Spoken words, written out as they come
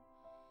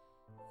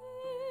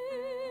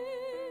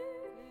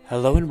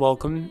Hello and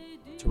welcome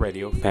to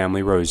Radio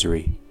Family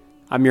Rosary.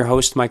 I'm your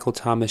host, Michael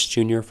Thomas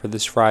Jr. for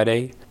this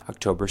Friday,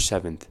 October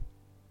 7th.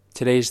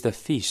 Today is the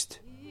feast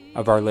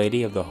of Our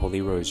Lady of the Holy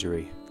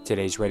Rosary.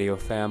 Today's Radio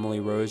Family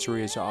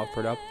Rosary is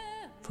offered up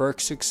for a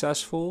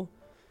successful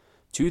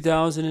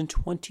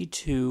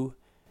 2022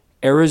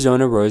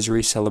 Arizona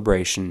Rosary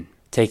celebration,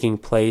 taking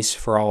place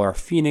for all our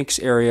Phoenix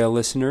area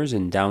listeners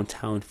in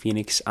downtown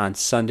Phoenix on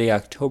Sunday,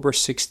 October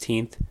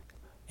 16th,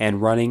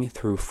 and running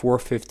through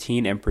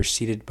 4:15 and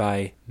preceded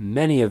by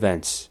many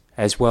events,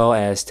 as well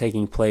as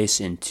taking place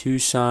in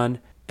Tucson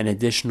and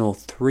additional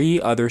 3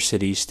 other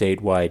cities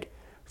statewide.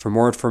 For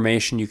more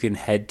information, you can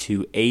head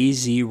to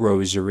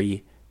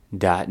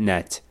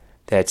azrosary.net.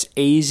 That's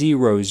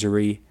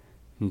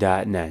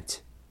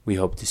azrosary.net. We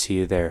hope to see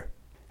you there.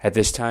 At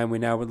this time, we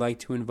now would like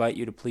to invite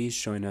you to please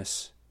join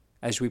us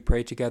as we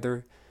pray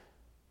together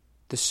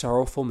the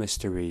sorrowful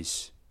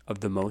mysteries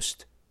of the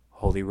Most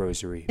Holy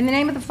Rosary. In the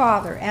name of the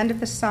Father, and of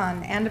the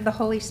Son, and of the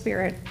Holy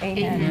Spirit,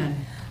 Amen.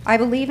 Amen. I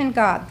believe in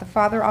God, the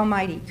Father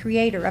Almighty,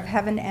 creator of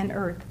heaven and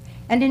earth,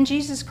 and in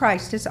Jesus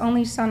Christ, his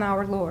only Son,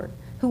 our Lord,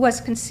 who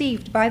was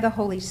conceived by the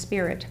Holy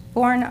Spirit,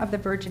 born of the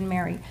Virgin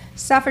Mary,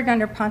 suffered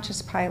under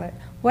Pontius Pilate,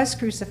 was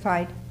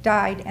crucified,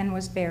 died, and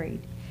was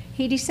buried.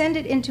 He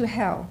descended into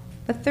hell.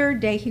 The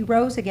 3rd day he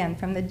rose again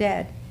from the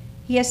dead.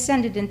 He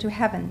ascended into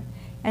heaven,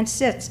 and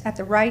sits at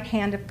the right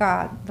hand of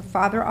God, the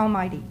Father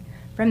Almighty.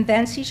 From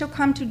thence he shall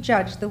come to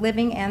judge the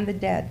living and the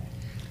dead.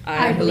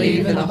 I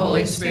believe in the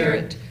Holy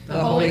Spirit, the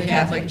Holy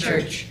Catholic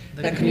Church,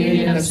 the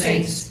communion of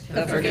saints,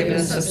 the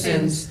forgiveness of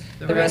sins,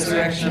 the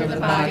resurrection of the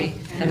body,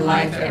 and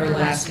life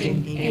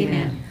everlasting.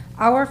 Amen.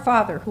 Our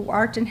Father, who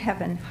art in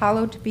heaven,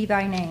 hallowed be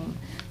thy name.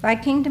 Thy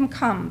kingdom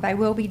come, thy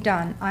will be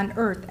done, on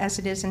earth as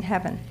it is in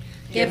heaven.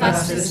 Give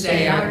us this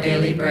day our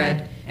daily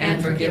bread, and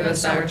forgive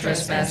us our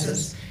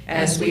trespasses,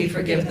 as we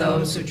forgive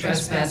those who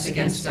trespass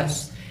against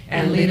us.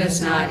 And lead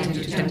us not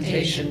into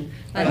temptation,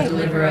 but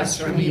deliver us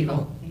from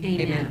evil.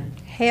 Amen.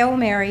 Hail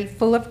Mary,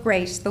 full of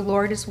grace, the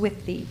Lord is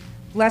with thee.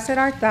 Blessed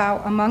art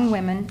thou among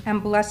women,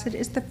 and blessed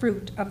is the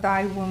fruit of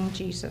thy womb,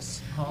 Jesus.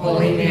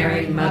 Holy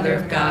Mary, Mother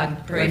of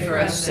God, pray for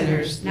us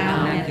sinners,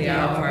 now and at the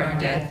hour of our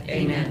death.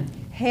 Amen.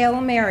 Hail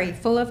Mary,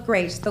 full of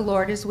grace, the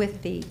Lord is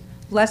with thee.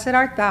 Blessed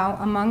art thou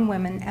among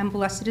women, and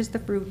blessed is the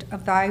fruit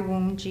of thy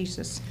womb,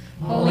 Jesus.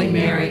 Holy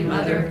Mary,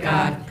 Mother of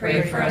God,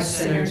 pray for us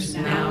sinners,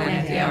 now and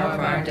at the hour of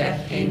our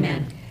death.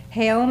 Amen.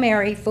 Hail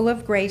Mary, full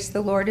of grace,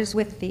 the Lord is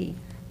with thee.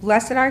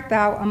 Blessed art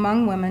thou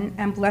among women,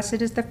 and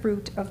blessed is the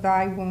fruit of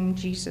thy womb,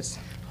 Jesus.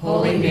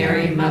 Holy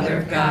Mary, Mother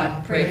of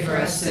God, pray for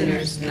us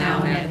sinners,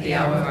 now and at the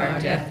hour of our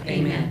death.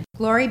 Amen.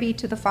 Glory be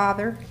to the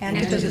Father, and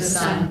to the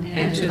Son,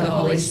 and to the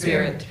Holy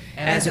Spirit,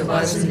 as it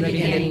was in the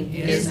beginning,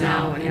 is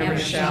now, and ever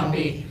shall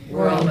be,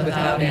 world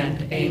without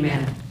end.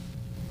 Amen.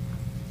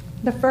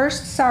 The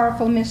first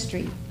sorrowful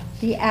mystery,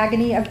 the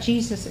agony of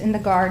Jesus in the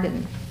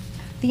garden.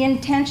 The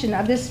intention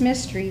of this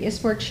mystery is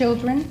for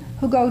children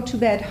who go to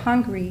bed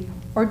hungry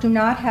or do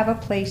not have a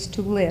place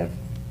to live.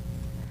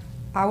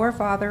 Our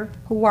Father,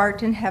 who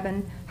art in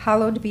heaven,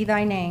 hallowed be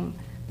thy name.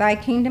 Thy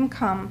kingdom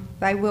come,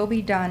 thy will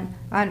be done,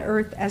 on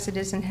earth as it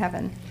is in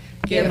heaven.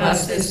 Give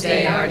us this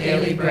day our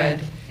daily bread,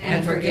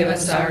 and forgive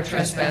us our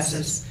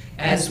trespasses,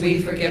 as we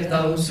forgive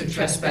those who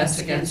trespass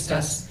against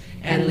us.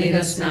 And lead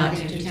us not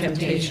into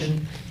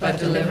temptation, but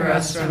deliver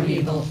us from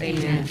evil.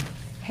 Amen.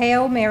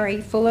 Hail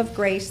Mary, full of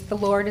grace, the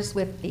Lord is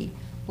with thee.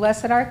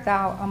 Blessed art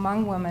thou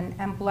among women,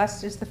 and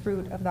blessed is the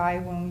fruit of thy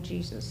womb,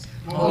 Jesus.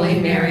 Holy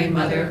Mary,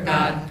 Mother of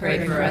God,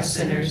 pray for us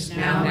sinners,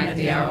 now and at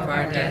the hour of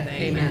our death.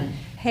 Amen.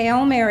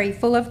 Hail Mary,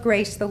 full of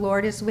grace, the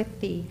Lord is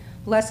with thee.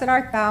 Blessed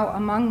art thou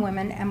among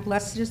women, and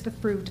blessed is the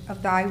fruit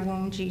of thy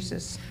womb,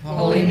 Jesus.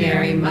 Holy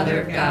Mary,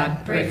 Mother of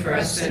God, pray for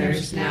us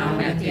sinners, now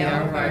and at the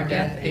hour of our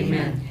death.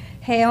 Amen.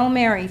 Hail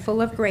Mary,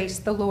 full of grace,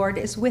 the Lord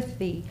is with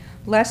thee.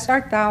 Blessed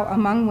art thou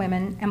among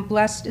women, and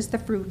blessed is the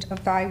fruit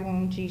of thy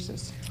womb,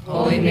 Jesus.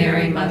 Holy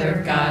Mary, Mother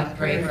of God,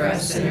 pray for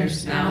us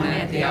sinners, now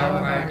and at the hour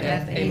of our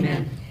death.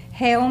 Amen.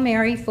 Hail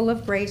Mary, full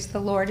of grace, the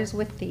Lord is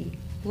with thee.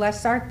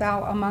 Blessed art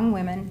thou among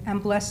women,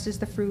 and blessed is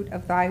the fruit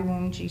of thy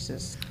womb,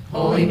 Jesus.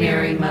 Holy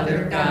Mary,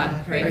 Mother of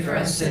God, pray for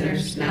us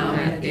sinners, now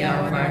and at the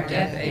hour of our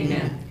death.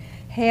 Amen.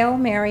 Hail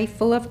Mary,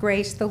 full of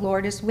grace, the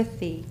Lord is with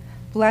thee.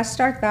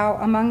 Blessed art thou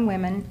among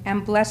women,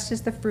 and blessed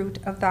is the fruit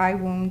of thy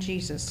womb,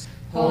 Jesus.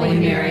 Holy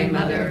Mary,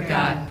 Mother of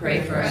God,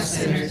 pray for us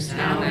sinners,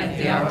 now and at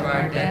the hour of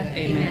our death.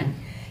 Amen.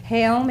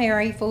 Hail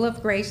Mary, full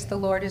of grace, the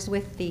Lord is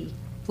with thee.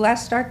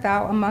 Blessed art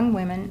thou among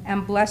women,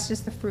 and blessed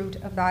is the fruit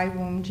of thy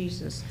womb,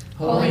 Jesus.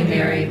 Holy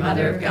Mary,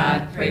 Mother of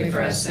God, pray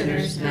for us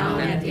sinners, now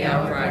and at the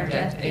hour of our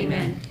death.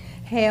 Amen.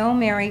 Hail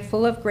Mary,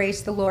 full of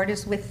grace, the Lord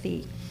is with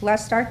thee.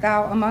 Blessed art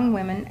thou among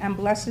women, and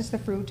blessed is the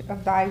fruit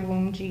of thy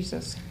womb,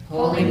 Jesus.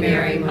 Holy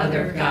Mary,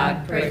 Mother of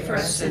God, pray for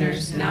us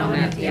sinners, now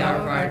and at the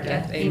hour of our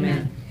death.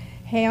 Amen.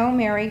 Hail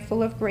Mary,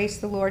 full of grace,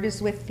 the Lord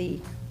is with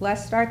thee.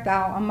 Blessed art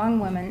thou among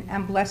women,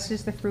 and blessed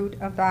is the fruit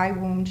of thy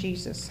womb,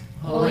 Jesus.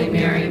 Holy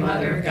Mary,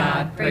 Mother of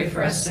God, pray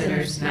for us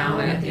sinners, now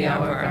and at the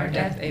hour of our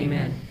death.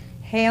 Amen.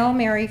 Hail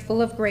Mary,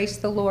 full of grace,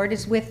 the Lord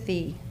is with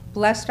thee.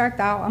 Blessed art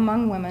thou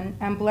among women,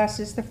 and blessed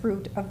is the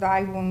fruit of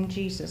thy womb,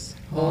 Jesus.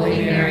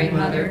 Holy Mary,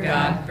 Mother of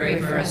God, pray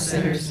for us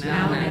sinners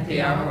now and at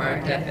the hour of our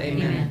death.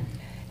 Amen.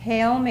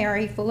 Hail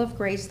Mary, full of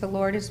grace, the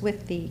Lord is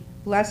with thee.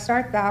 Blessed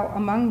art thou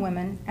among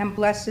women, and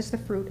blessed is the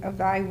fruit of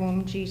thy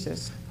womb,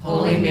 Jesus.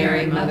 Holy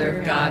Mary, Mother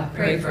of God,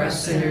 pray for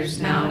us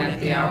sinners now and at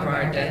the hour of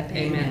our death.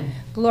 Amen.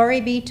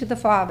 Glory be to the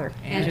Father,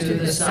 And to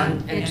the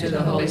Son, and to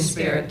the Holy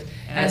Spirit,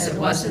 as it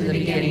was in the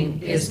beginning,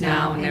 is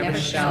now, and ever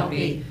shall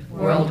be,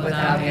 world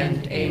without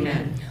end.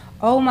 Amen.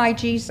 O my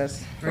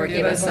Jesus.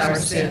 Forgive us our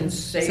sins,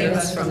 save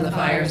us from the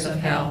fires of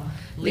hell,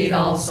 lead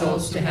all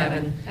souls to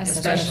heaven,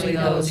 especially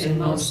those in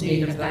most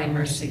need of thy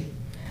mercy.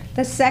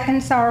 The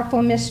second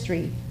sorrowful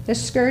mystery, the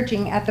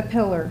scourging at the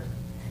pillar.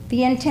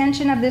 The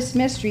intention of this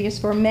mystery is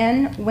for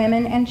men,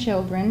 women, and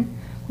children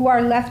who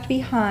are left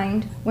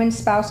behind when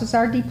spouses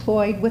are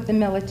deployed with the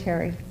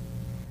military.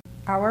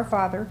 Our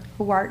Father,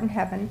 who art in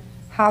heaven,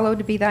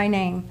 hallowed be thy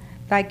name.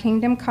 Thy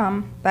kingdom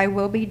come, thy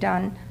will be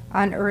done,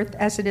 on earth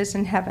as it is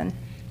in heaven.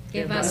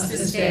 Give us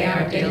this day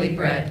our daily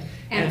bread,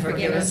 and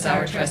forgive us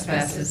our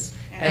trespasses,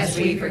 as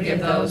we forgive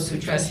those who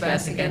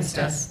trespass against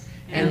us.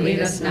 And lead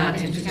us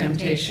not into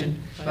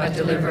temptation, but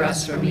deliver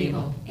us from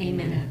evil.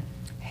 Amen.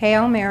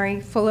 Hail Mary,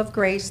 full of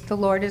grace, the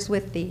Lord is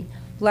with thee.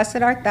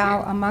 Blessed art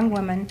thou among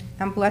women,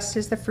 and blessed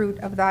is the fruit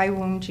of thy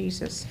womb,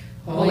 Jesus.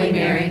 Holy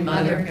Mary,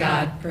 Mother of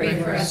God,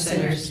 pray for us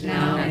sinners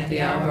now and at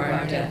the hour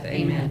of our death.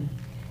 Amen.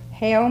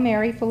 Hail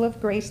Mary, full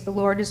of grace, the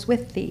Lord is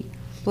with thee.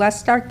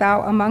 Blessed art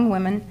thou among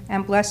women,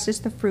 and blessed is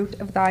the fruit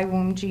of thy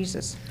womb,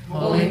 Jesus.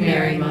 Holy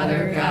Mary,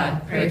 Mother of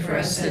God, pray for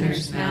us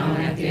sinners now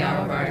and at the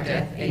hour of our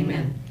death.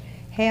 Amen.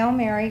 Hail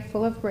Mary,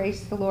 full of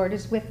grace, the Lord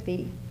is with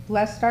thee.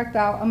 Blessed art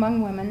thou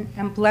among women,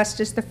 and blessed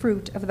is the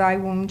fruit of thy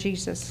womb,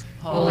 Jesus.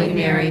 Holy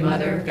Mary,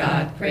 Mother of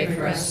God, pray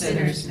for us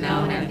sinners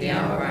now and at the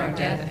hour of our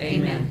death.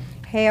 Amen.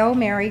 Hail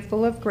Mary,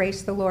 full of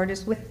grace, the Lord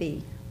is with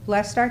thee.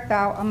 Blessed art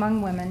thou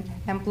among women,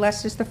 and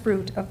blessed is the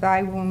fruit of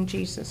thy womb,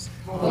 Jesus.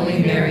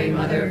 Holy Mary,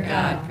 Mother of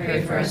God,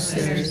 pray for us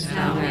sinners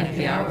now and at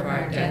the hour of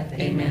our death.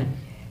 Amen.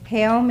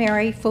 Hail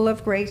Mary, full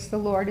of grace, the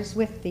Lord is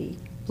with thee.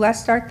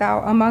 Blessed art thou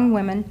among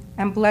women,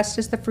 and blessed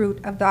is the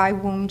fruit of thy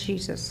womb,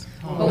 Jesus.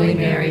 Holy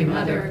Mary,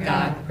 Mother of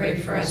God, pray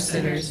for us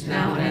sinners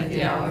now and at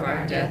the hour of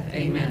our death.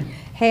 Amen.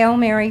 Hail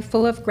Mary,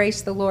 full of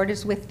grace, the Lord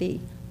is with thee.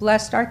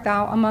 Blessed art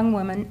thou among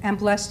women, and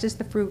blessed is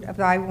the fruit of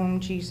thy womb,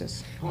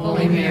 Jesus.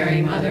 Holy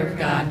Mary, Mother of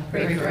God,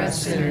 pray for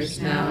us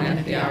sinners now and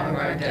at the hour of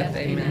our death.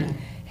 Amen.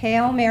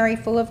 Hail Mary,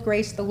 full of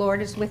grace, the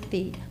Lord is with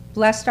thee.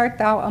 Blessed art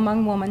thou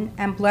among women,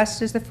 and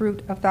blessed is the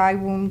fruit of thy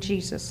womb,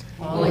 Jesus.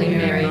 Holy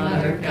Mary,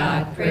 Mother of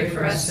God, pray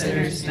for us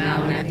sinners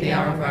now and at the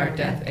hour of our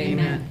death.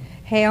 Amen.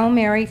 Hail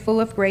Mary, full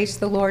of grace,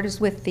 the Lord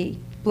is with thee.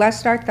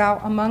 Blessed art thou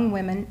among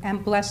women,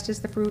 and blessed is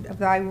the fruit of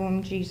thy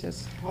womb,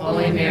 Jesus.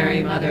 Holy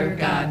Mary, Mother of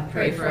God,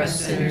 pray for us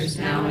sinners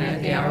now and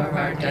at the hour of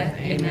our death.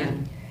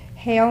 Amen.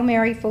 Hail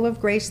Mary, full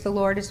of grace, the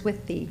Lord is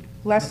with thee.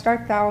 Blessed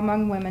art thou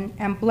among women,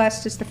 and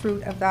blessed is the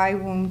fruit of thy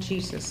womb,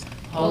 Jesus.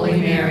 Holy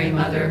Mary,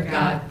 Mother of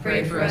God,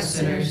 pray for us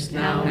sinners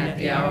now and at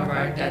the hour of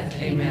our death.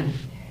 Amen.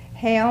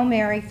 Hail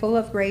Mary, full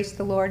of grace,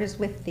 the Lord is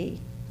with thee.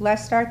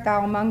 Blessed art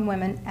thou among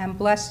women, and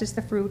blessed is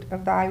the fruit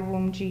of thy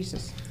womb,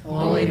 Jesus.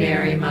 Holy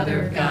Mary,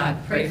 Mother of God,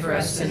 pray for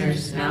us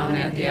sinners now and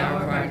at the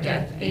hour of our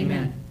death.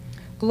 Amen.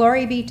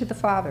 Glory be to the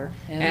Father,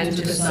 And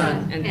to the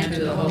Son, and to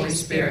the Holy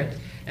Spirit,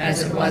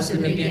 as it was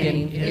in the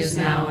beginning, is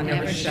now, and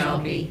ever shall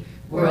be,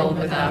 world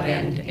without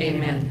end.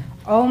 Amen.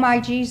 O my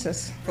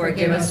Jesus.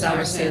 Forgive us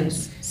our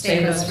sins,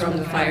 save us from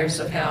the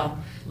fires of hell,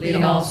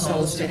 lead all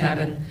souls to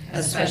heaven,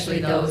 especially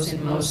those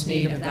in most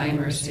need of thy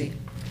mercy.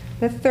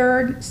 The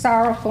third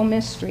sorrowful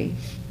mystery,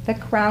 the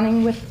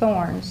crowning with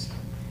thorns.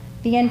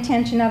 The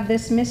intention of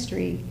this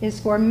mystery is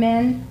for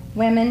men,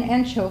 women,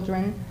 and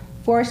children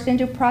forced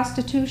into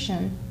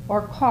prostitution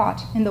or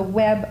caught in the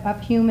web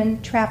of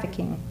human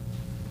trafficking.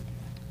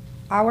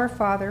 Our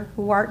Father,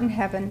 who art in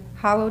heaven,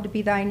 hallowed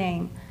be thy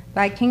name.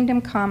 Thy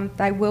kingdom come,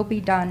 thy will be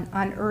done,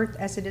 on earth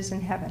as it is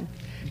in heaven.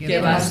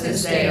 Give us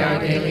this day our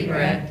daily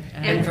bread,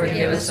 and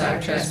forgive us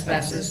our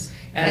trespasses,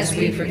 as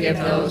we forgive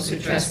those who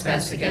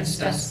trespass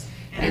against us.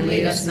 And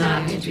lead us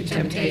not into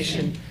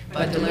temptation,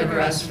 but deliver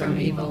us from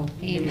evil.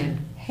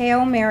 Amen.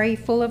 Hail Mary,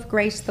 full of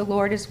grace, the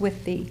Lord is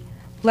with thee.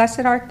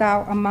 Blessed art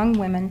thou among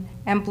women,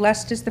 and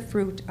blessed is the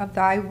fruit of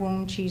thy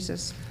womb,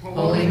 Jesus.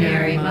 Holy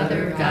Mary,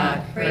 Mother of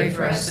God, pray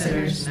for us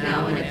sinners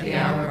now and at the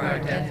hour of our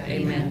death.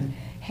 Amen.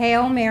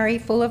 Hail Mary,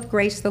 full of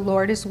grace, the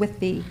Lord is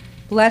with thee.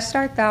 Blessed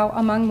art thou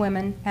among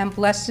women, and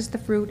blessed is the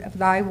fruit of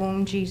thy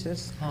womb,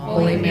 Jesus.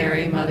 Holy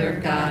Mary, Mother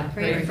of God,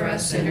 pray for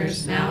us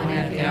sinners now and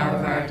at the hour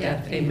of our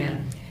death.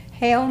 Amen.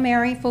 Hail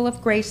Mary, full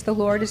of grace, the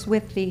Lord is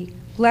with thee.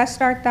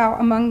 Blessed art thou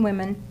among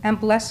women, and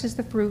blessed is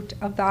the fruit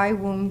of thy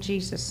womb,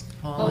 Jesus.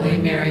 Holy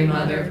Mary,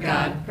 Mother of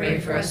God, pray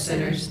for us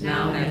sinners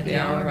now and at the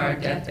hour of our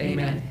death.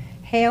 Amen.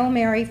 Hail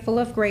Mary, full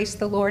of grace,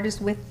 the Lord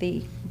is with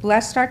thee.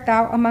 Blessed art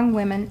thou among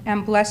women,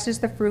 and blessed is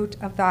the fruit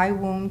of thy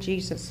womb,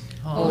 Jesus.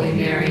 Holy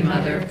Mary,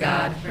 Mother of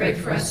God, pray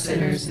for us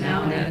sinners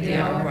now and at the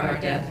hour of our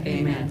death.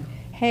 Amen.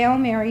 Hail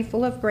Mary,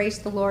 full of grace,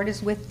 the Lord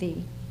is with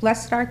thee.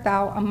 Blessed art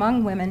thou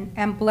among women,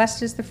 and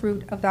blessed is the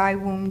fruit of thy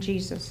womb,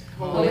 Jesus.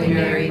 Holy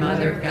Mary,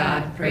 Mother of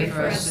God, pray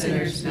for us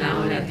sinners,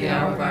 now and at the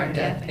hour of our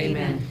death.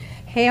 Amen.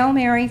 Hail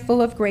Mary,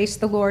 full of grace,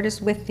 the Lord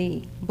is with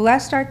thee.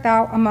 Blessed art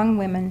thou among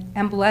women,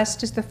 and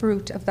blessed is the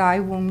fruit of thy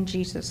womb,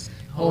 Jesus.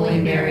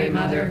 Holy Mary,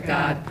 Mother of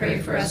God, pray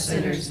for us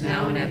sinners,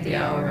 now and at the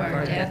hour of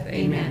our death.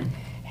 Amen.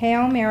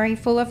 Hail Mary,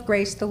 full of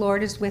grace, the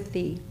Lord is with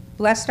thee.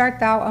 Blessed art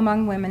thou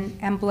among women,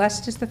 and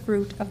blessed is the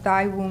fruit of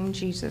thy womb,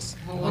 Jesus.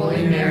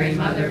 Holy Mary,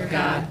 Mother of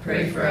God,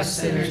 pray for us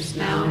sinners,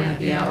 now and at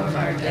the hour of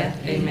our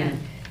death. Amen.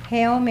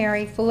 Hail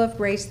Mary, full of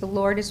grace, the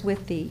Lord is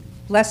with thee.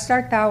 Blessed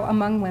art thou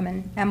among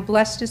women, and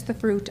blessed is the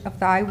fruit of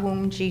thy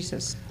womb,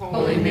 Jesus.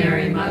 Holy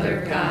Mary,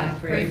 Mother of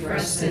God, pray for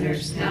us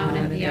sinners, now and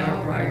at the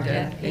hour of our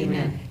death.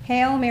 Amen.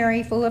 Hail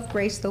Mary, full of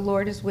grace, the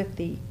Lord is with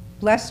thee.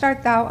 Blessed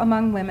art thou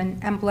among women,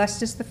 and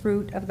blessed is the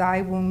fruit of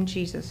thy womb,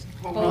 Jesus.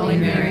 Holy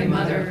Mary,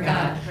 Mother of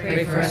God,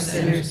 pray for us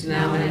sinners,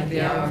 now and at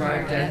the hour of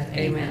our death.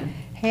 Amen.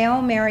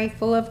 Hail Mary,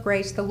 full of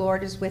grace, the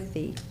Lord is with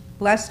thee.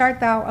 Blessed art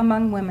thou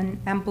among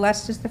women, and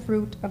blessed is the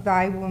fruit of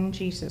thy womb,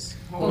 Jesus.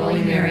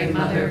 Holy Mary,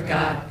 Mother of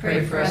God,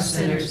 pray for us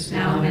sinners,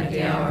 now and at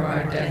the hour of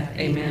our death.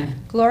 Amen.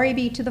 Glory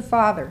be to the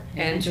Father,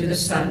 And to the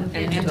Son,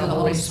 and to the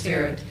Holy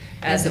Spirit,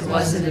 as it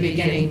was in the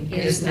beginning,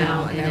 is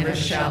now, and ever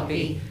shall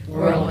be,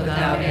 world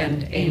without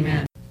end.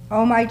 Amen.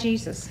 O my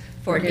Jesus.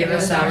 Forgive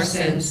us our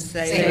sins,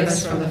 save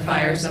us from the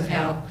fires of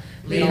hell,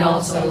 lead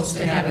all souls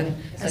to heaven,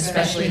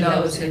 especially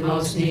those in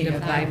most need of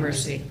thy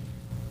mercy.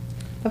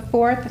 The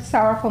fourth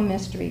sorrowful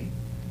mystery,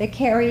 the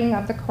carrying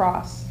of the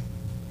cross.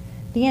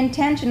 The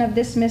intention of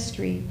this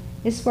mystery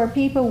is for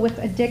people with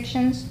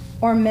addictions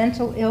or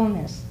mental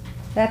illness,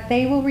 that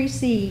they will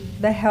receive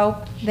the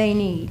help they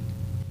need.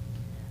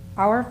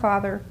 Our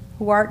Father,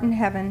 who art in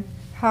heaven,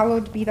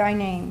 hallowed be thy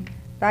name.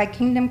 Thy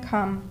kingdom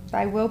come,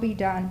 thy will be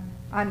done,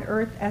 on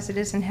earth as it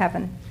is in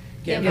heaven.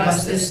 Give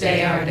us this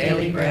day our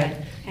daily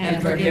bread,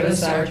 and forgive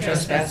us our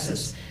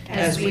trespasses,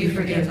 as we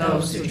forgive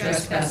those who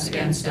trespass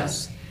against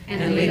us.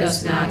 And lead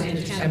us not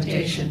into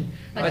temptation,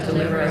 but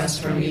deliver us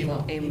from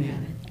evil.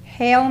 Amen.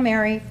 Hail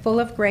Mary, full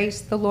of grace,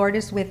 the Lord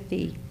is with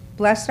thee.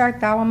 Blessed art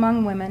thou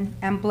among women,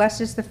 and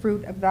blessed is the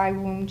fruit of thy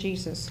womb,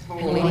 Jesus.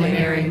 Holy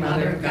Mary,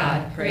 Mother of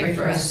God, pray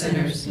for us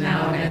sinners,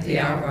 now and at the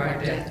hour of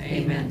our death.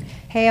 Amen.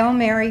 Hail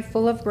Mary,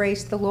 full of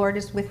grace, the Lord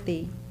is with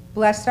thee.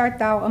 Blessed art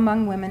thou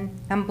among women,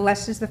 and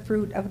blessed is the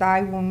fruit of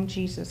thy womb,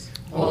 Jesus.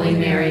 Holy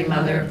Mary,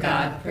 Mother of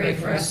God, pray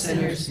for us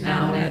sinners,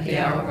 now and at the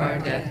hour of our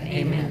death.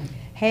 Amen.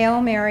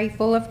 Hail Mary,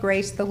 full of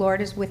grace, the Lord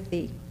is with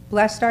thee.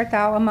 Blessed art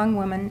thou among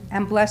women,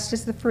 and blessed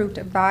is the fruit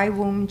of thy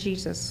womb,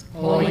 Jesus.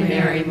 Holy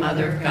Mary,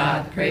 Mother of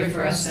God, pray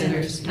for us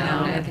sinners,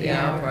 now and at the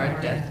hour of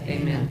our death.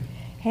 Amen.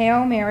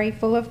 Hail Mary,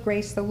 full of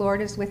grace, the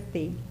Lord is with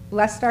thee.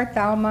 Blessed art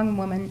thou among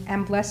women,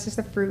 and blessed is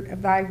the fruit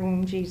of thy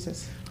womb,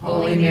 Jesus.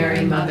 Holy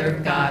Mary, Mother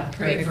of God,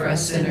 pray for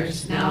us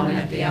sinners, now and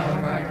at the hour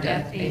of our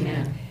death.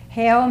 Amen.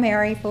 Hail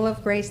Mary, full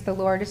of grace, the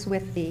Lord is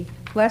with thee.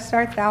 Blessed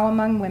art thou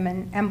among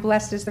women, and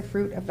blessed is the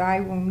fruit of thy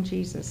womb,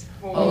 Jesus.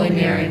 Holy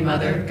Mary,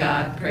 Mother of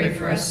God, pray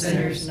for us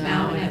sinners,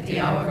 now and at the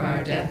hour of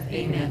our death.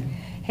 Amen.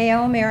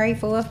 Hail Mary,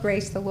 full of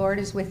grace, the Lord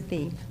is with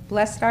thee.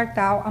 Blessed art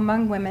thou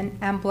among women,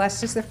 and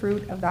blessed is the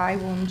fruit of thy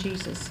womb,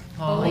 Jesus.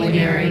 Holy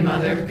Mary,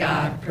 Mother of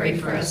God, pray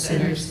for us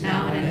sinners,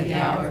 now and at the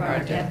hour of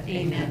our death.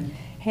 Amen.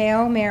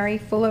 Hail Mary,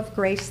 full of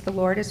grace, the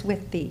Lord is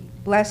with thee.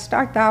 Blessed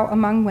art thou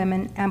among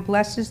women, and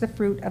blessed is the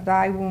fruit of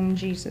thy womb,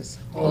 Jesus.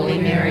 Holy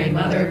Mary,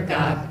 Mother of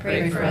God,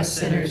 pray for us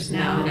sinners,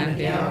 now and at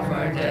the hour of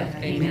our death.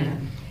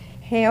 Amen.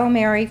 Hail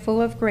Mary,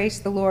 full of grace,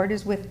 the Lord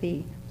is with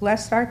thee.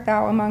 Blessed art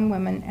thou among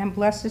women, and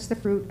blessed is the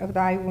fruit of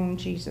thy womb,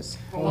 Jesus.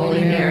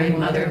 Holy Mary,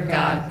 Mother of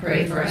God,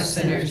 pray for us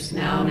sinners,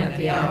 now and at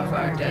the hour of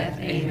our death.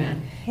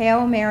 Amen.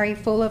 Hail Mary,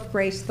 full of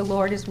grace, the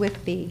Lord is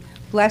with thee.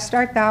 Blessed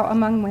art thou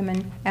among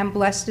women, and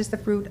blessed is the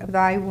fruit of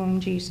thy womb,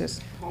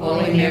 Jesus.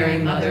 Holy Mary,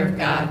 Mother of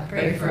God,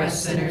 pray for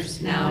us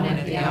sinners, now and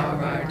at the hour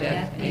of our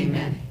death.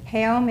 Amen.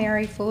 Hail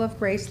Mary, full of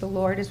grace, the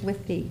Lord is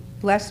with thee.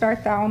 Blessed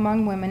art thou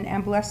among women,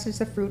 and blessed is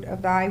the fruit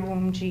of thy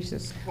womb,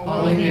 Jesus.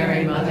 Holy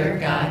Mary, Mother of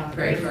God,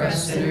 pray for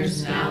us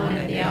sinners, now and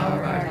at the hour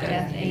of our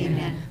death.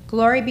 Amen.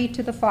 Glory be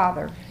to the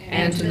Father,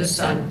 And to the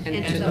Son,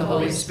 and to the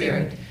Holy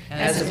Spirit,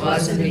 as it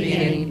was in the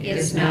beginning,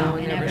 is now,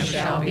 and ever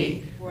shall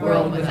be,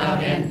 world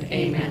without end.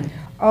 Amen.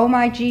 O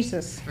my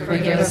Jesus.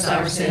 Forgive us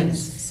our sins,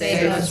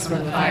 save us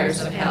from the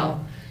fires of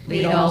hell,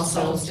 lead all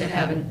souls to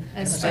heaven,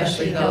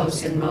 especially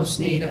those in most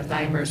need of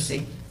thy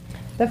mercy.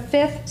 The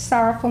fifth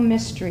sorrowful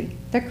mystery,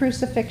 the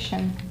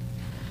crucifixion.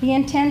 The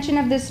intention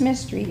of this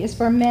mystery is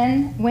for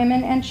men,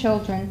 women, and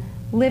children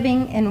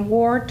living in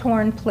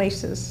war-torn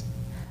places.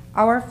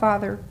 Our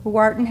Father, who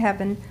art in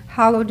heaven,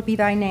 hallowed be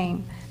thy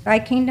name. Thy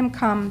kingdom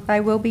come, thy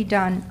will be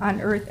done,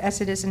 on earth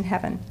as it is in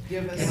heaven.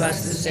 Give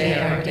us this day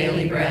our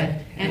daily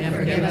bread, and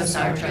forgive us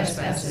our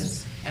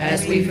trespasses,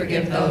 as we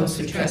forgive those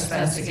who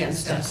trespass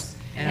against us.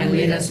 And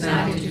lead us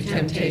not into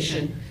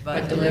temptation,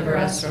 but deliver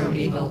us from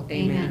evil.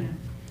 Amen.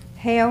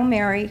 Hail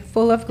Mary,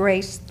 full of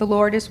grace, the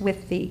Lord is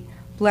with thee.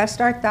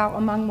 Blessed art thou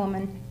among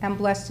women, and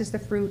blessed is the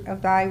fruit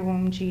of thy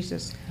womb,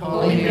 Jesus.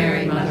 Holy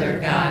Mary, Mother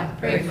of God,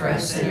 pray for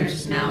us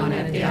sinners, now and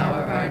at the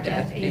hour of our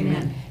death.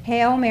 Amen.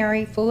 Hail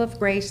Mary, full of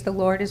grace, the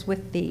Lord is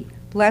with thee.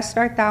 Blessed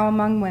art thou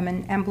among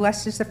women, and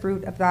blessed is the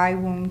fruit of thy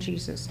womb,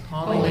 Jesus.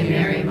 Holy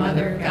Mary,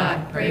 Mother of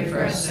God, pray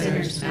for us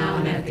sinners, now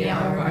and at the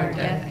hour of our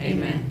death.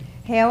 Amen.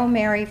 Hail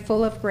Mary,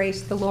 full of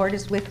grace, the Lord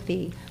is with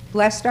thee.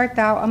 Blessed art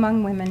thou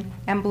among women,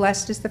 and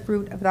blessed is the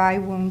fruit of thy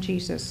womb,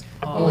 Jesus.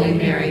 Holy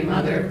Mary,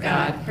 Mother of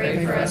God,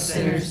 pray for us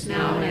sinners,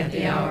 now and at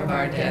the hour of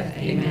our death.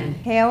 Amen.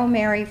 Hail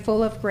Mary,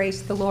 full of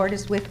grace, the Lord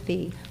is with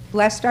thee.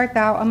 Blessed art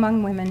thou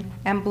among women,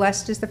 and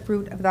blessed is the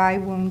fruit of thy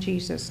womb,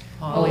 Jesus.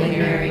 Holy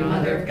Mary,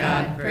 Mother of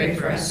God, pray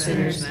for us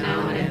sinners,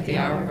 now and at the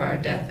hour of our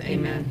death.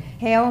 Amen.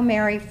 Hail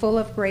Mary, full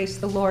of grace,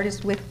 the Lord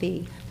is with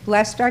thee.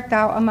 Blessed art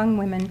thou among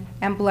women,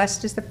 and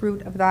blessed is the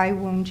fruit of thy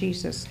womb,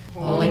 Jesus.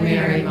 Holy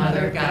Mary,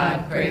 Mother of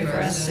God, pray for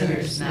us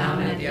sinners, now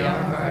and at the hour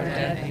of our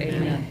death.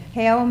 Amen.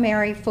 Hail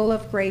Mary, full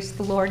of grace,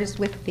 the Lord is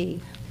with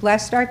thee.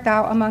 Blessed art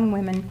thou among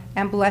women,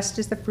 and blessed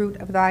is the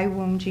fruit of thy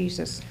womb,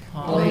 Jesus.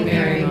 Holy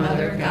Mary,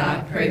 Mother of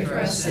God, pray for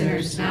us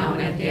sinners, now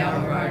and at the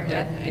hour of our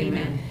death.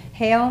 Amen.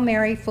 Hail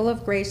Mary, full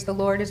of grace, the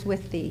Lord is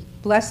with thee.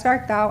 Blessed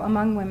art thou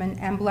among women,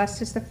 and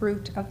blessed is the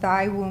fruit of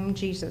thy womb,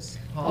 Jesus.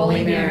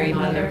 Holy Mary,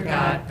 Mother of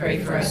God,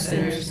 pray for us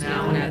sinners,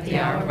 now and at the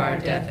hour of our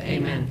death.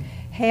 Amen.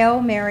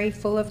 Hail Mary,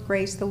 full of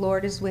grace, the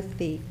Lord is with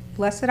thee.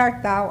 Blessed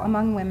art thou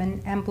among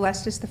women, and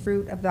blessed is the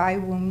fruit of thy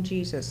womb,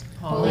 Jesus.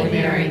 Holy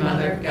Mary,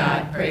 Mother of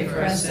God, pray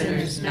for us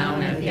sinners, now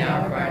and at the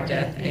hour of our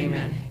death.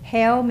 Amen.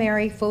 Hail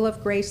Mary, full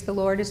of grace, the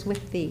Lord is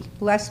with thee.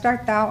 Blessed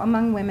art thou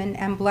among women,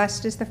 and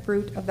blessed is the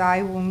fruit of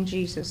thy womb,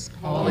 Jesus.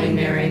 Holy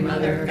Mary,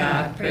 Mother of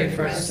God, pray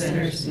for us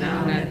sinners,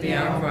 now and at the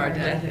hour of our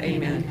death.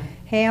 Amen.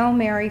 Hail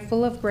Mary,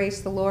 full of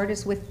grace, the Lord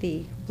is with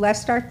thee.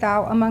 Blessed art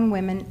thou among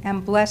women,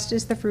 and blessed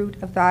is the fruit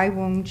of thy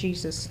womb,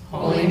 Jesus.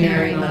 Holy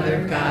Mary,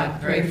 Mother of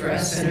God, pray for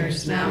us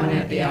sinners, now and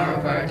at the hour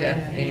of our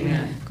death.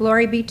 Amen.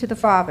 Glory be to the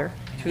Father,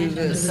 To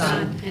the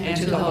Son, and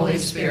to the Holy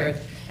Spirit,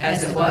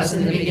 as it was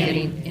in the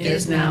beginning,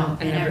 is now,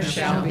 and ever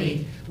shall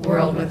be,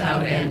 world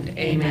without end.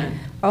 Amen.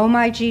 O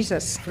my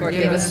Jesus,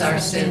 Forgive us our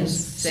sins,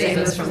 save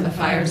us from the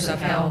fires of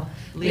hell,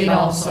 lead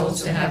all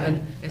souls to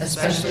heaven,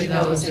 especially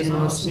those in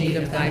most need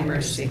of thy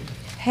mercy.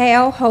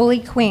 Hail, Holy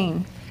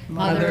Queen.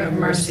 Mother of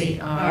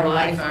mercy, our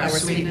life, our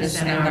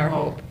sweetness, and our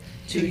hope.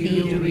 To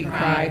you do we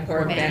cry,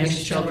 poor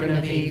banished children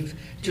of Eve.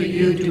 To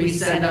you do we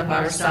send up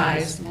our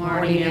sighs,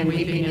 mourning and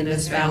weeping in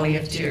this valley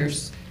of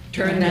tears.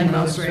 Turn then,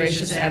 most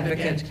gracious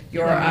advocate,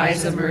 your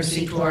eyes of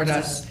mercy toward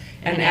us,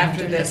 and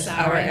after this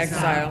our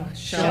exile,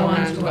 show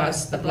unto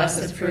us the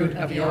blessed fruit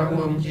of your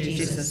womb,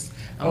 Jesus.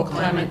 O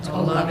clement,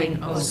 O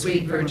loving, O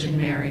sweet Virgin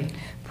Mary,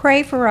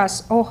 Pray for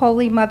us, O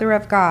Holy Mother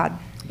of God.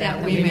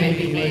 that we may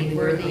be made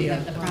worthy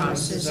of the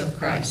promises of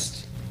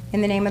Christ.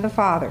 In the name of the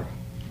Father,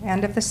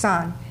 and of the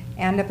Son,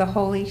 and of the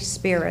Holy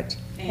Spirit.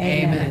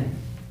 Amen.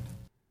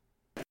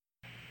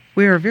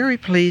 We are very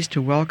pleased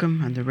to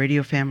welcome on the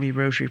Radio Family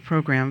Rosary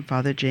program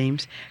Father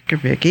James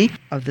Kabicki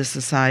of the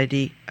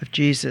Society of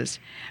Jesus.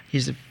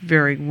 He's a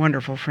very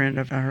wonderful friend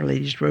of Our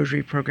Lady's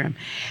Rosary program.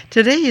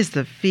 Today is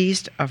the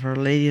feast of Our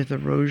Lady of the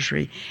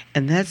Rosary,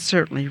 and that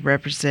certainly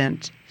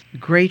represents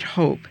great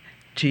hope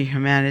to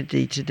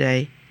humanity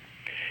today.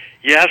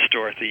 Yes,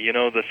 Dorothy. You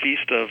know, the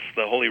Feast of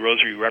the Holy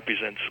Rosary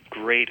represents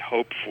great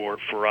hope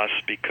for us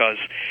because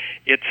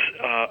it's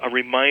a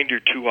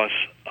reminder to us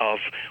of,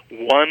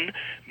 one,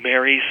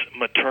 Mary's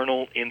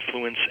maternal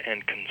influence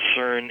and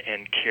concern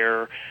and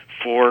care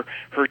for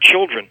her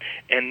children,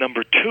 and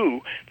number two,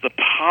 the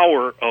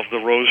power of the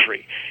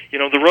Rosary. You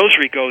know, the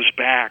Rosary goes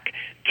back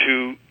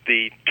to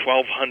the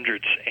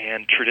 1200s,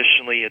 and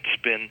traditionally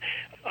it's been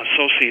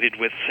associated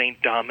with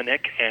St.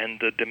 Dominic and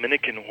the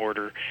Dominican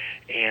order,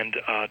 and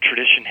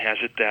tradition has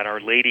it that Our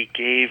Lady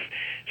gave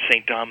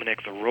St.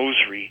 Dominic the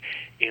Rosary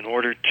in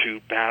order to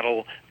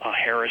battle a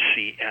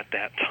heresy at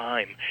that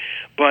time.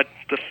 But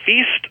the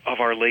Feast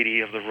of Our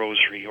Lady of the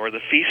Rosary, or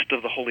the Feast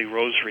of the Holy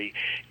Rosary,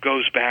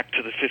 goes back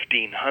to the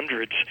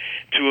 1500s,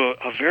 to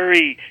a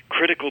very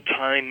critical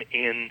time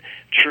in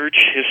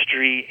church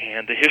history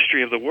and the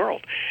history of the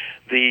world.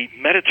 The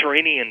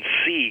Mediterranean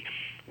Sea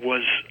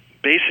was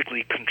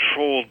basically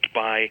controlled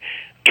by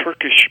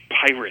Turkish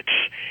pirates,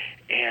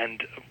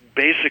 and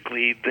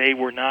basically they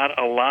were not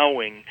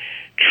allowing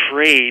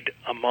trade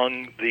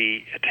among the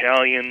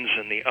Italians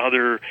and the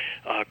other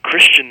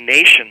Christian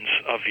nations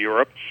of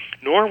Europe,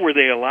 nor were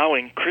they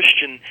allowing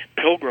Christian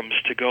pilgrims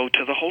to go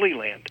to the Holy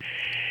Land.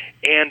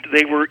 And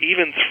they were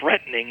even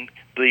threatening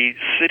the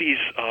cities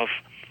of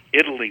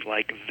Italy,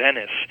 like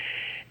Venice.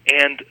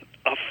 And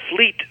a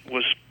fleet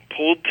was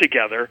pulled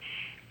together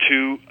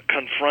to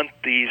confront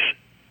these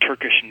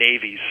Turkish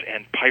navies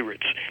and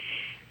pirates.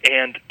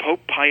 And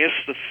Pope Pius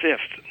V,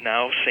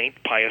 now St.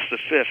 Pius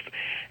V,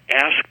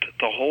 asked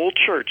the whole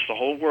church, the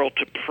whole world,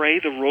 to pray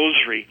the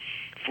Rosary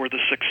for the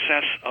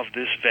success of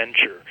this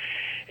venture.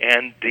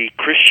 And the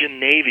Christian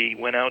navy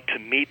went out to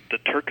meet the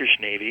Turkish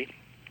navy.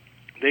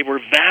 They were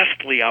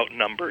vastly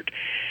outnumbered,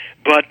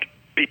 but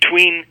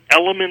between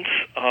elements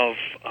of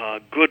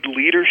good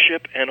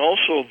leadership and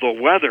also the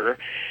weather,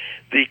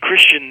 the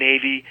Christian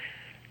Navy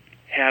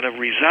had a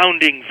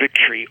resounding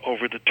victory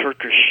over the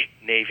Turkish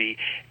Navy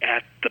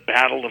at the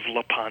Battle of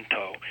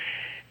Lepanto.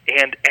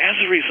 And as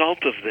a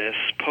result of this,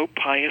 Pope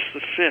Pius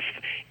V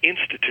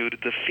instituted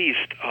the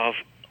Feast of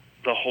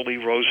the Holy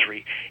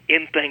Rosary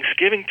in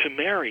thanksgiving to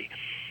Mary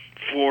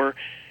for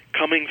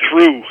coming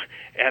through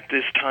at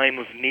this time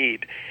of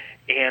need.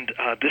 And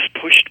this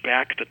pushed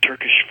back the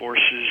Turkish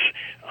forces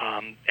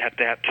at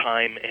that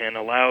time and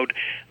allowed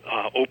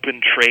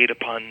open trade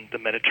upon the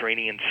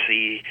Mediterranean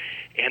Sea.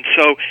 And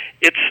so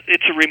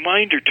it's a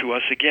reminder to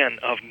us, again,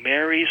 of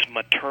Mary's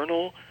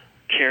maternal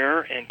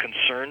care and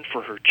concern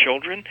for her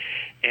children,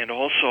 and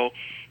also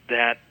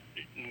that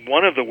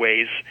one of the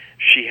ways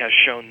she has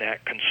shown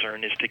that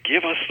concern is to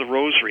give us the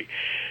rosary.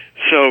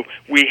 So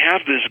we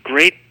have this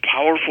great,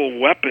 powerful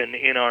weapon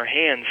in our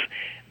hands.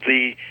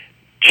 The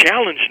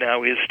challenge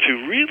now is to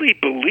really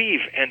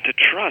believe and to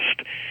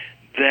trust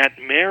that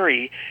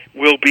Mary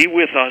will be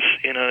with us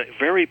in a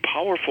very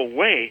powerful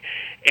way,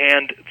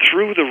 and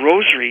through the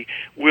rosary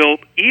will,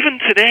 even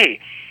today,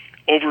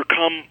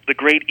 overcome the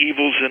great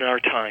evils in our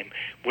time,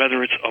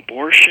 whether it's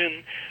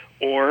abortion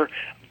or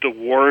the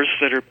wars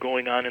that are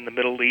going on in the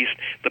Middle East,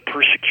 the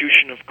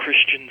persecution of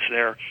Christians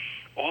there.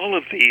 All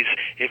of these,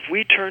 if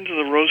we turn to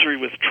the rosary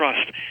with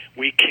trust,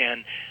 we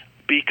can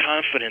be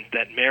confident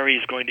that Mary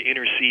is going to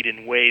intercede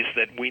in ways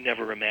that we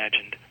never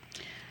imagined.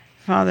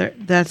 Father,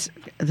 that's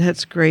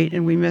great,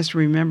 and we must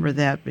remember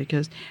that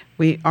because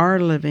we are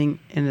living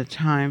in a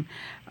time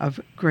of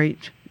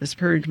great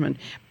discouragement,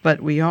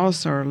 but we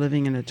also are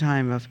living in a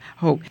time of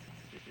hope.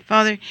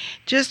 Father,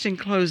 just in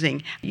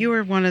closing, you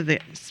were one of the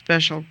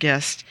special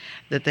guests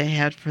that they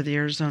had for the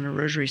Arizona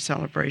Rosary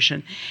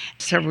celebration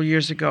several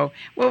years ago.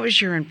 What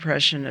was your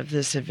impression of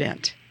this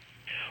event?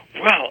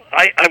 Well,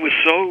 I was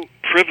so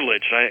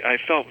privileged. I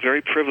felt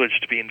very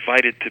privileged to be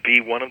invited to be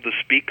one of the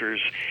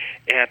speakers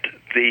at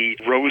the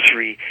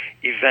Rosary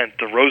event,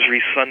 the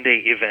Rosary Sunday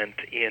event.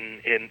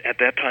 At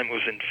that time it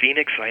was in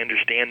Phoenix. I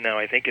understand now.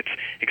 I think it's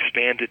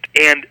expanded.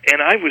 And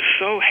I was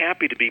so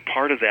happy to be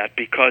part of that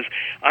because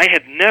I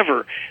had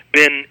never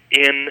been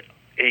in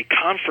a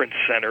conference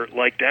center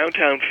like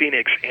downtown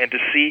Phoenix and to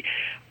see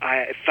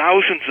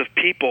thousands of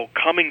people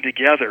coming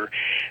together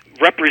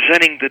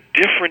representing the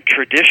different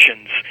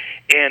traditions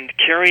and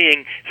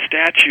carrying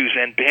statues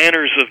and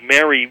banners of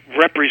Mary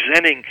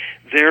representing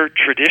their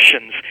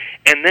traditions,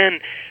 and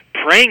then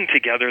praying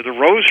together the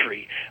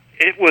rosary.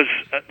 It was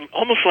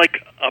almost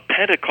like a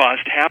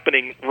Pentecost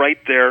happening right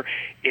there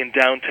in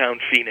downtown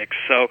Phoenix.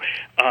 So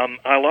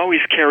I'll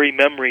always carry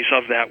memories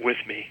of that with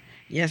me.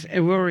 Yes,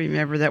 and we'll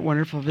remember that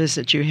wonderful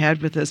visit you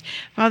had with us.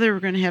 Father, we're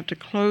going to have to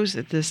close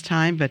at this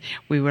time, but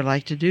we would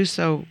like to do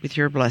so with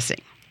your blessing.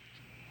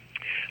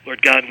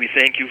 Lord God, we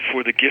thank you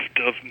for the gift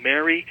of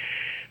Mary,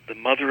 the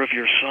mother of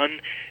your Son,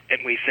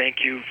 and we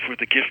thank you for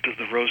the gift of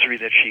the Rosary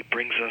that she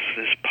brings us,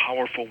 this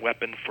powerful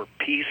weapon for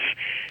peace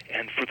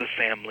and for the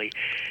family.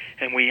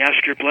 And we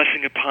ask your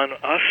blessing upon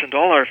us and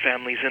all our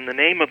families in the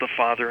name of the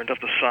Father and of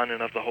the Son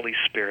and of the Holy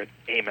Spirit.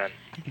 Amen.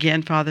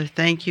 Again, Father,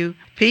 thank you.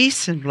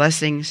 Peace and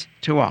blessings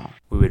to all.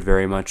 We would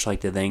very much like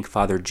to thank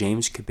Father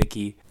James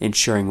Kubicki in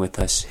sharing with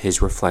us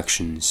his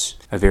reflections.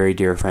 A very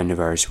dear friend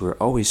of ours. We're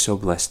always so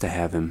blessed to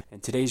have him.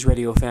 And today's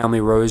Radio Family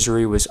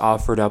Rosary was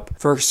offered up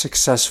for a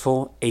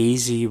successful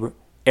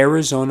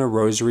Arizona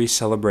Rosary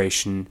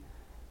celebration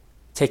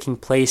taking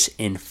place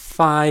in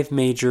 5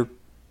 major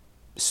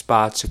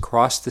spots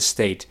across the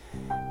state,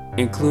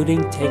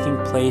 including taking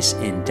place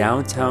in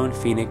downtown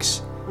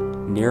Phoenix,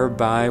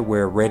 nearby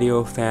where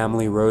Radio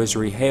Family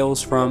Rosary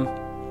hails from,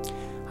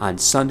 on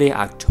Sunday,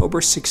 October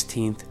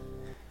 16th.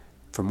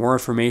 For more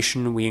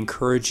information, we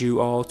encourage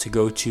you all to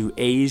go to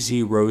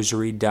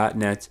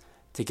azrosary.net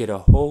to get a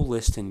whole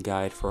list and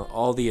guide for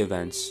all the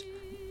events.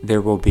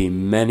 There will be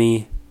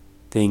many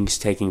things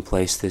taking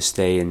place this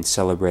day in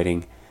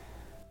celebrating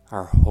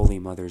our Holy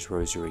Mother's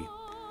Rosary.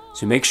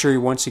 So make sure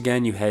once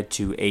again you head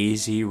to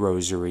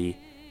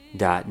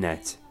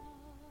azrosary.net.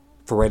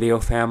 For Radio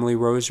Family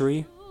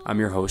Rosary, I'm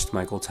your host,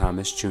 Michael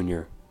Thomas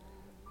Jr.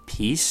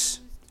 Peace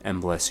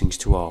and blessings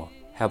to all.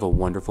 Have a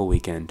wonderful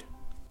weekend.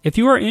 If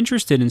you are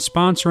interested in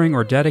sponsoring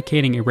or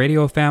dedicating a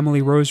Radio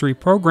Family Rosary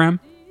program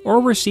or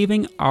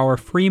receiving our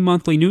free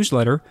monthly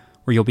newsletter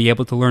where you'll be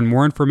able to learn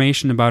more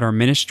information about our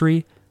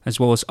ministry as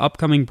well as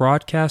upcoming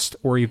broadcasts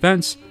or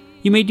events,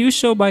 you may do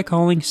so by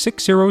calling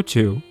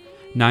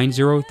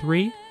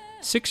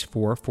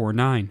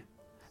 602-903-6449.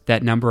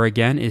 That number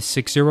again is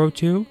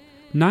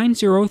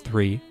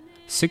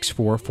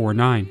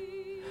 602-903-6449.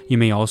 You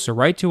may also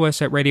write to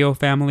us at Radio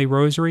Family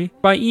Rosary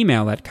by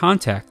email at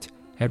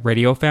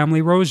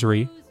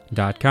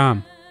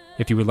contact@radiofamilyrosary.com.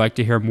 If you would like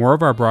to hear more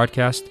of our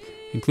broadcast,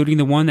 including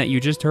the one that you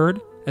just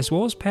heard, as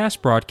well as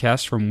past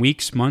broadcasts from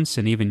weeks, months,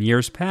 and even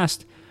years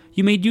past,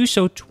 you may do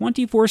so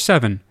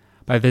 24/7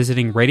 by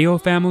visiting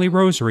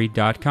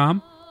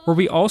radiofamilyrosary.com, where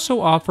we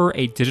also offer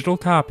a digital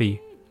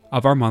copy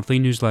of our monthly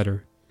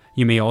newsletter.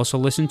 You may also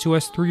listen to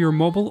us through your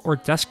mobile or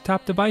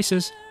desktop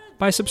devices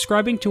by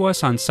subscribing to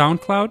us on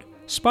SoundCloud,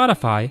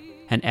 Spotify,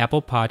 and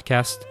Apple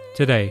Podcasts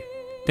today.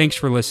 Thanks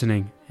for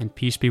listening, and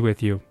peace be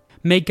with you.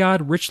 May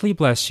God richly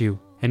bless you,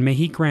 and may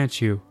He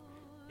grant you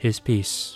His peace.